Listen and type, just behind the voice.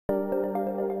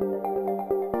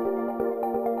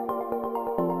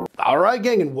All right,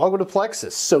 gang, and welcome to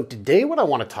Plexus. So today what I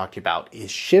want to talk to you about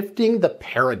is shifting the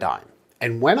paradigm.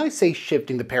 And when I say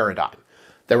shifting the paradigm,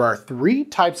 there are three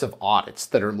types of audits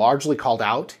that are largely called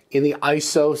out in the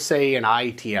ISO, say, and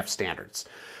IETF standards.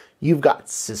 You've got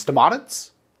system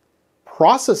audits,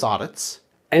 process audits,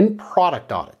 and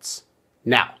product audits.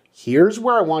 Now, here's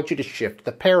where I want you to shift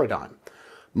the paradigm.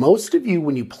 Most of you,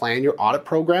 when you plan your audit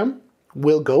program,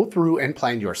 will go through and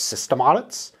plan your system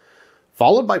audits,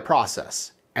 followed by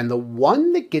process. And the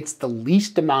one that gets the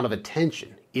least amount of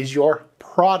attention is your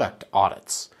product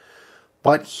audits.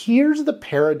 But here's the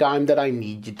paradigm that I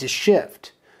need you to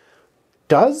shift.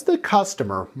 Does the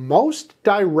customer most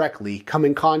directly come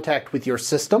in contact with your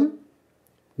system?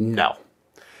 No.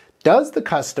 Does the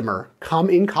customer come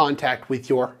in contact with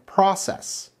your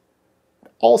process?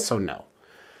 Also no.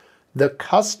 The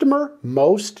customer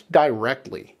most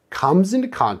directly comes into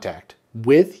contact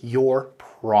with your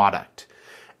product.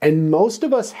 And most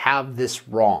of us have this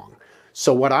wrong.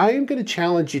 So what I am going to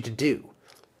challenge you to do,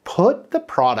 put the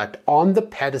product on the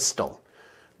pedestal.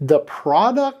 The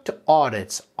product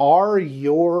audits are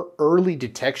your early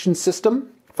detection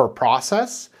system for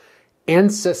process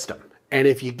and system. And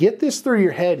if you get this through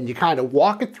your head and you kind of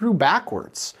walk it through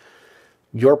backwards,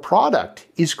 your product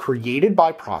is created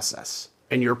by process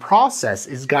and your process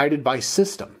is guided by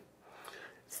system.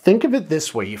 Think of it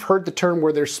this way. You've heard the term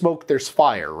where there's smoke, there's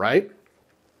fire, right?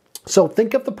 So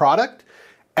think of the product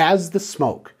as the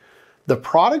smoke. The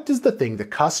product is the thing the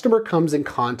customer comes in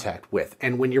contact with.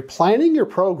 And when you're planning your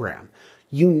program,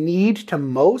 you need to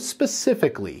most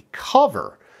specifically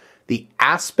cover the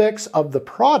aspects of the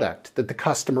product that the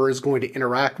customer is going to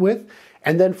interact with.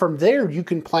 And then from there, you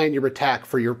can plan your attack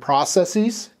for your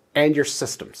processes and your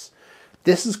systems.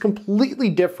 This is completely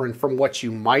different from what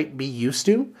you might be used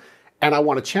to. And I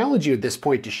want to challenge you at this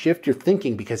point to shift your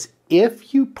thinking, because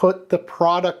if you put the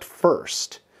product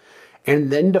first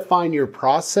and then define your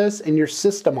process and your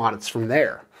system audits from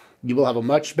there, you will have a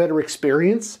much better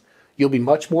experience, you'll be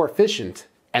much more efficient,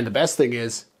 and the best thing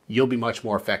is you'll be much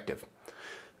more effective.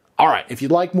 All right, if you'd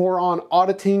like more on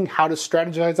auditing, how to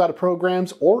strategize out of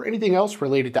programs, or anything else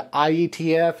related to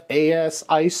IETF, AS,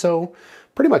 ISO,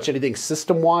 pretty much anything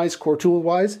system-wise, core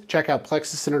tool-wise, check out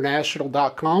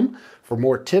plexusinternational.com for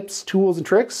more tips, tools, and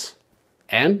tricks,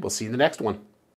 and we'll see you in the next one.